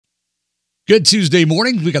Good Tuesday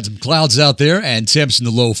morning. We got some clouds out there and temps in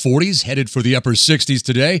the low 40s, headed for the upper 60s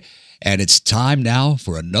today. And it's time now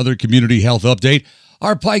for another community health update.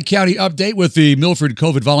 Our Pike County update with the Milford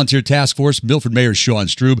COVID Volunteer Task Force, Milford Mayor Sean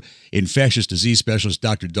Strube, infectious disease specialist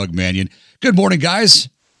Dr. Doug Mannion. Good morning, guys.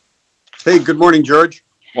 Hey, good morning, George.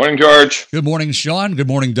 Morning, George. Good morning, Sean. Good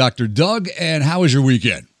morning, Dr. Doug. And how was your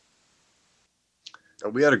weekend?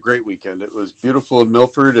 We had a great weekend. It was beautiful in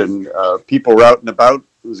Milford and people were out and about.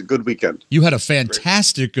 It was a good weekend. You had a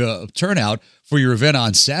fantastic turnout for your event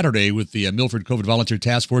on Saturday with the Milford COVID Volunteer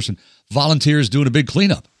Task Force and volunteers doing a big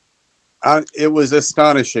cleanup. It was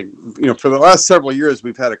astonishing. For the last several years,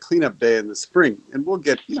 we've had a cleanup day in the spring, and we'll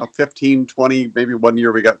get 15, 20, maybe one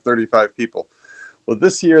year we got 35 people. Well,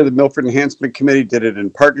 this year, the Milford Enhancement Committee did it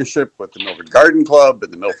in partnership with the Milford Garden Club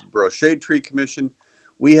and the Milford Borough Shade Tree Commission.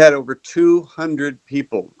 We had over 200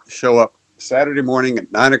 people show up Saturday morning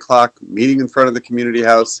at 9 o'clock, meeting in front of the community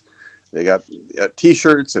house. They got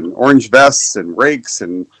T-shirts and orange vests and rakes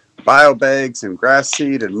and bio bags and grass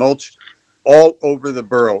seed and mulch all over the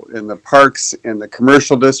borough, in the parks, in the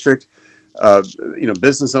commercial district.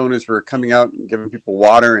 Business owners were coming out and giving people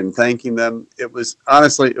water and thanking them. It was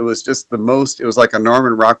just it was like a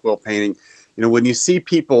Norman Rockwell painting. When you see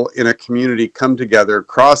people in a community come together,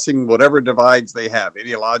 crossing whatever divides they have,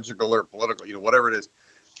 ideological or political, whatever it is,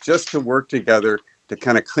 just to work together to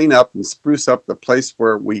kind of clean up and spruce up the place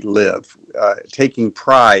where we live, taking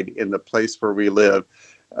pride in the place where we live,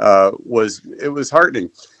 was heartening.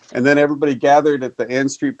 And then everybody gathered at the Ann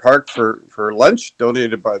Street Park for lunch,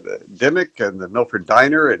 donated by the Dimmick and the Milford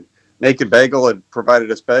Diner, and Naked Bagel had provided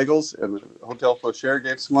us bagels, and the Hotel Faucher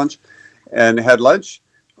gave some lunch and had lunch.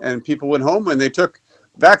 And people went home and they took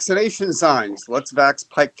vaccination signs. Let's Vax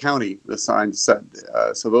Pike County, the signs said.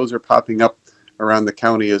 So those are popping up around the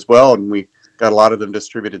county as well, and we got a lot of them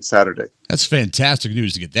distributed Saturday. That's fantastic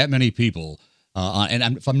news to get that many people.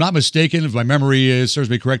 And if I'm not mistaken, if my memory serves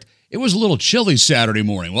me correct, it was a little chilly Saturday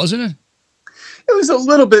morning, wasn't it? It was a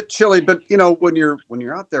little bit chilly, but when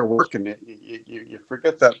you're out there working, you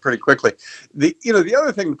forget that pretty quickly. The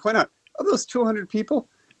other thing to point out, of those 200 people,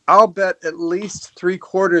 I'll bet at least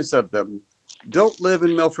 3/4 of them don't live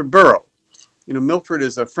in Milford Borough. Milford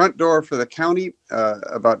is a front door for the county.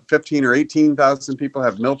 About 15 or 18,000 people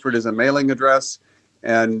have Milford as a mailing address.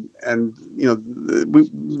 And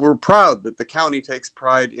we're proud that the county takes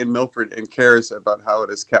pride in Milford and cares about how it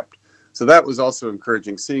is kept. So that was also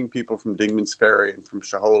encouraging, seeing people from Dingman's Ferry and from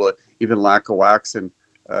Shahola, even Lackawaxen,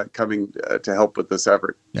 coming to help with this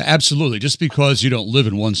effort. Yeah, absolutely. Just because you don't live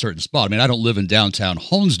in one certain spot. I mean, I don't live in downtown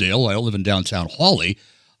Honesdale. I don't live in downtown Hawley.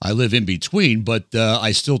 I live in between, but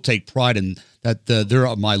I still take pride in that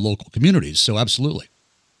they're my local communities. So absolutely.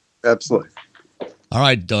 Absolutely. All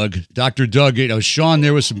right, Doug. Dr. Doug, Sean,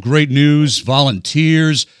 there was some great news,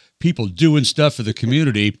 volunteers, people doing stuff for the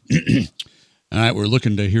community. All right, we're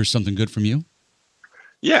looking to hear something good from you.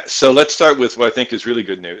 Yeah, so let's start with what I think is really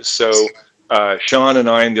good news. So Sean and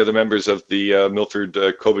I and the other members of the Milford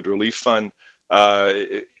COVID Relief Fund,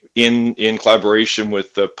 in collaboration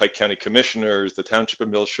with the Pike County Commissioners, the Township of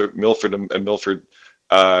Milford and Milford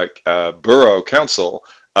Borough Council,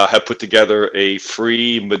 have put together a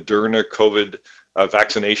free Moderna COVID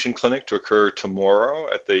vaccination clinic to occur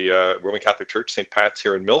tomorrow at the Roman Catholic Church, St. Pat's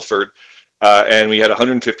here in Milford. And we had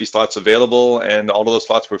 150 slots available, and all of those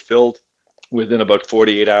slots were filled within about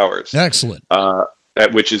 48 hours. Excellent.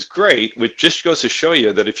 Which is great, which just goes to show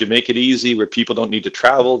you that if you make it easy, where people don't need to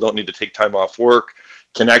travel, don't need to take time off work,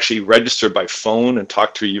 can actually register by phone and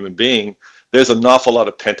talk to a human being, there's an awful lot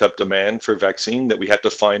of pent-up demand for vaccine that we have to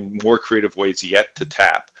find more creative ways yet to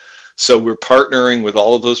tap. So we're partnering with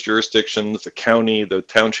all of those jurisdictions, the county, the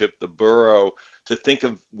township, the borough, to think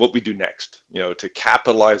of what we do next, to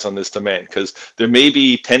capitalize on this demand. Because there may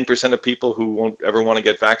be 10% of people who won't ever want to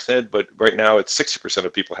get vaccinated, but right now it's 60%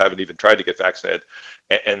 of people haven't even tried to get vaccinated.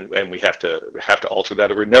 And we have to alter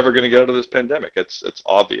that, or we're never going to get out of this pandemic. It's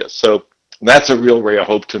obvious. So that's a real ray of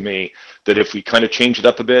hope to me, that if we kind of change it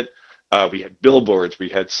up a bit, we had billboards, we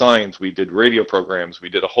had signs, we did radio programs, we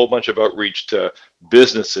did a whole bunch of outreach to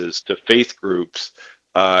businesses, to faith groups,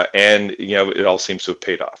 and it all seems to have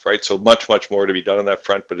paid off, right? So much more to be done on that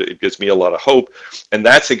front, but it gives me a lot of hope. And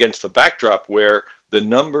that's against the backdrop where the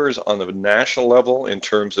numbers on the national level in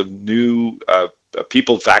terms of new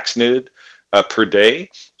people vaccinated per day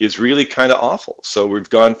is really kind of awful. So we've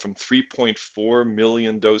gone from 3.4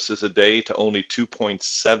 million doses a day to only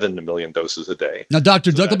 2.7 million doses a day. Now,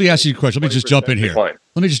 Dr. Doug, let me ask you a question. Let me just jump in here. Decline.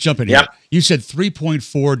 Let me just jump in here. You said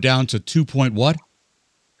 3.4 down to 2 point what?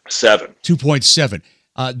 7. 2.7.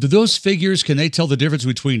 Do those figures, can they tell the difference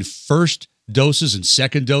between first doses and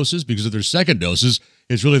second doses? Because if they're second doses,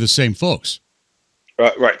 it's really the same folks.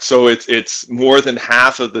 Right. So it's more than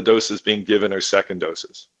half of the doses being given are second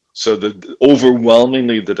doses. So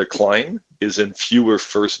overwhelmingly the decline is in fewer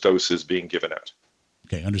first doses being given out.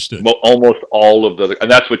 Okay, understood. Almost all of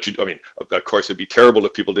and that's what I mean, of course, it'd be terrible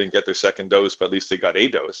if people didn't get their second dose, but at least they got a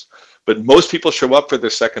dose. But most people show up for their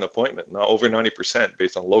second appointment, now over 90%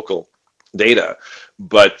 based on local data,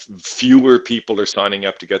 but fewer people are signing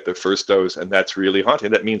up to get their first dose, and that's really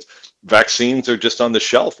haunting. That means vaccines are just on the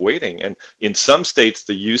shelf waiting, and in some states,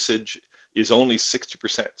 the usage is only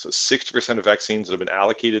 60%. So 60% of vaccines that have been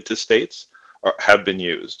allocated to states have been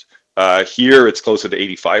used. Here, it's closer to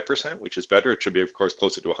 85%, which is better. It should be, of course,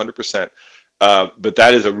 closer to 100%. But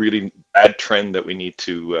that is a really bad trend that we need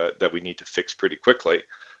to fix pretty quickly.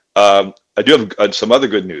 I do have some other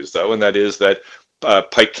good news, though, and that is that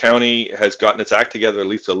Pike County has gotten its act together at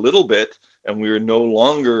least a little bit, and we are no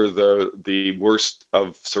longer the worst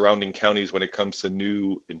of surrounding counties when it comes to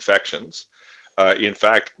new infections. In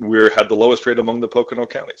fact, we had the lowest rate among the Pocono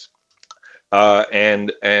counties.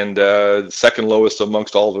 And second lowest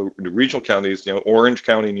amongst all the regional counties. Orange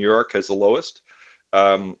County, New York, has the lowest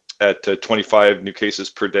at 25 new cases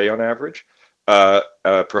per day on average per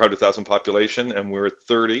 100,000 population, and we're at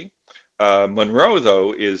 30. Monroe,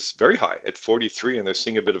 though, is very high at 43, and they're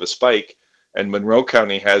seeing a bit of a spike. And Monroe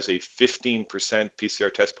County has a 15%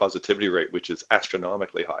 PCR test positivity rate, which is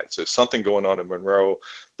astronomically high. So something going on in Monroe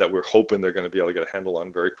that we're hoping they're going to be able to get a handle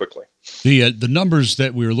on very quickly. The numbers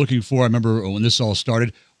that we were looking for, I remember when this all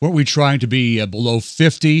started, weren't we trying to be below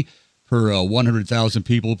 50 per 100,000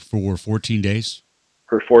 people for 14 days?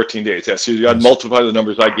 For 14 days, yeah. So you got to multiply the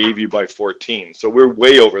numbers I gave you by 14. So we're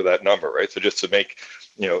way over that number, right? So just to make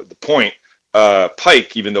the point,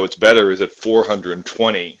 Pike, even though it's better, is at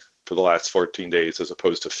 420 for the last 14 days as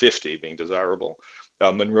opposed to 50 being desirable.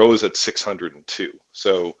 Monroe is at 602.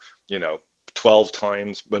 So, 12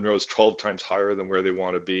 times, Monroe's 12 times higher than where they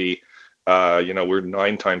want to be. We're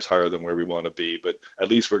 9 times higher than where we want to be, but at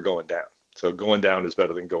least we're going down. So going down is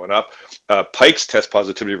better than going up. Pike's test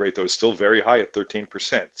positivity rate, though, is still very high at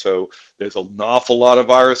 13%. So there's an awful lot of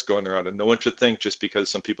virus going around, and no one should think just because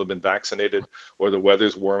some people have been vaccinated or the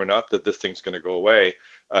weather's warming up that this thing's going to go away.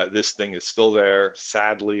 This thing is still there.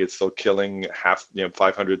 Sadly, it's still killing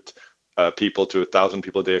 500 people to 1,000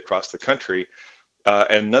 people a day across the country.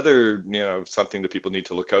 And another, something that people need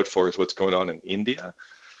to look out for is what's going on in India.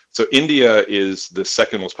 So India is the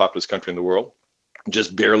second most populous country in the world,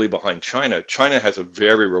 just barely behind China. China has a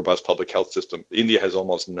very robust public health system. India has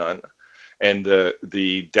almost none. And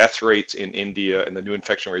the death rates in India and the new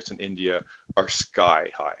infection rates in India are sky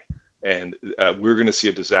high. And we're going to see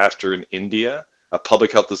a disaster in India, a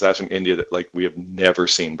public health disaster in India that like we have never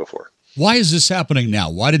seen before. Why is this happening now?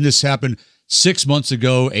 Why didn't this happen 6 months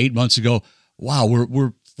ago, 8 months ago? Wow,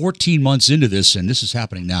 we're 14 months into this, and this is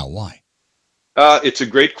happening now. Why? It's a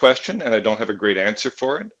great question, and I don't have a great answer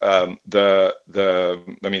for it.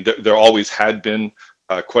 There always had been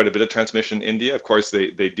quite a bit of transmission in India. Of course,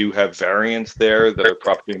 they do have variants there that are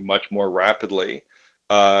propagating much more rapidly.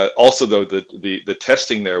 Also, though, the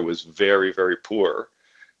testing there was very, very poor.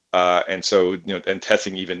 And so, and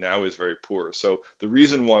testing even now is very poor. So the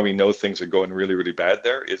reason why we know things are going really, really bad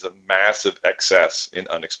there is a massive excess in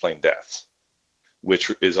unexplained deaths,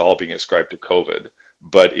 which is all being ascribed to COVID.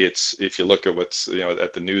 But if you look at what's,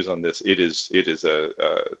 at the news on this, it is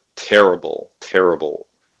a terrible, terrible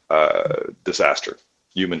disaster,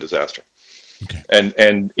 human disaster. Okay.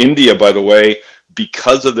 And India, by the way,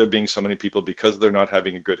 because of there being so many people, because they're not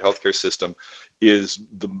having a good healthcare system, is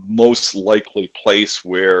the most likely place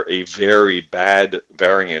where a very bad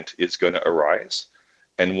variant is going to arise,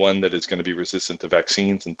 and one that is going to be resistant to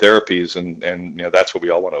vaccines and therapies, and that's what we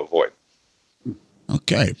all want to avoid.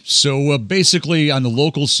 Okay, so basically on the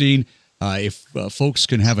local scene, if folks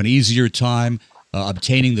can have an easier time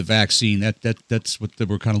obtaining the vaccine, that's what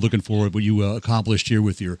we're kind of looking for, what you accomplished here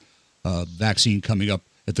with your vaccine coming up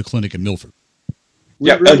at the clinic in Milford.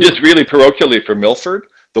 Yeah, and just really parochially for Milford,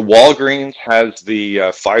 the Walgreens has the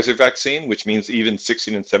Pfizer vaccine, which means even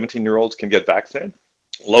 16 and 17-year-olds can get vaccinated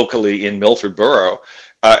locally in Milford Borough,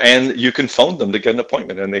 and you can phone them to get an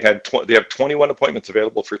appointment. And they have 21 appointments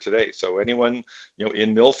available for today. So anyone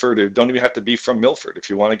in Milford, who don't even have to be from Milford, if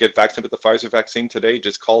you want to get vaccinated with the Pfizer vaccine today,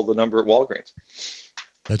 just call the number at Walgreens.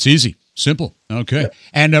 That's easy, simple. Okay, yeah.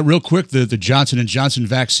 And real quick, the Johnson & Johnson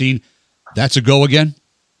vaccine, that's a go again?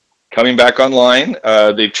 Coming back online.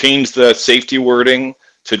 They've changed the safety wording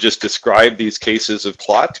to just describe these cases of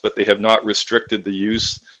clots, but they have not restricted the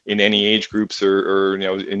use in any age groups or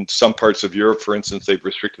in some parts of Europe, for instance, they've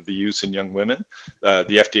restricted the use in young women. The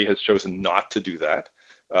FDA has chosen not to do that,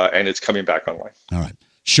 and it's coming back online. All right.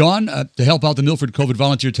 Sean, to help out the Milford COVID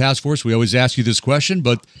Volunteer Task Force, we always ask you this question,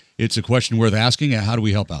 but it's a question worth asking. How do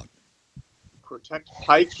we help out?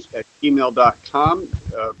 ProtectPike@gmail.com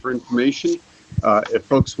for information. If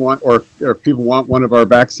folks want, or if people want one of our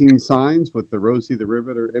vaccine signs with the Rosie the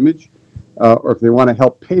Riveter image, or if they want to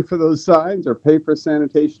help pay for those signs or pay for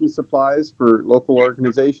sanitation supplies for local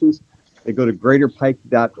organizations, they go to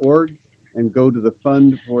greaterpike.org and go to the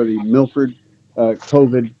fund for the Milford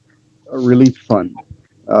COVID Relief Fund.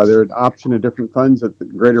 There's an option of different funds at the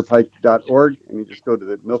greaterpike.org, and you just go to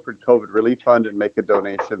the Milford COVID Relief Fund and make a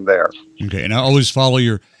donation there. Okay, and I always follow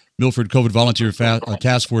your Milford COVID Volunteer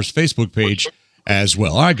Task Force Facebook page as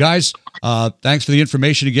well. All right, guys, thanks for the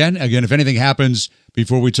information again. Again, if anything happens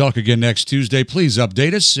before we talk again next Tuesday, please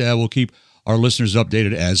update us. We'll keep our listeners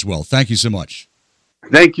updated as well. Thank you so much.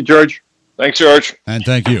 Thank you, George. Thanks, George. And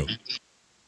thank you.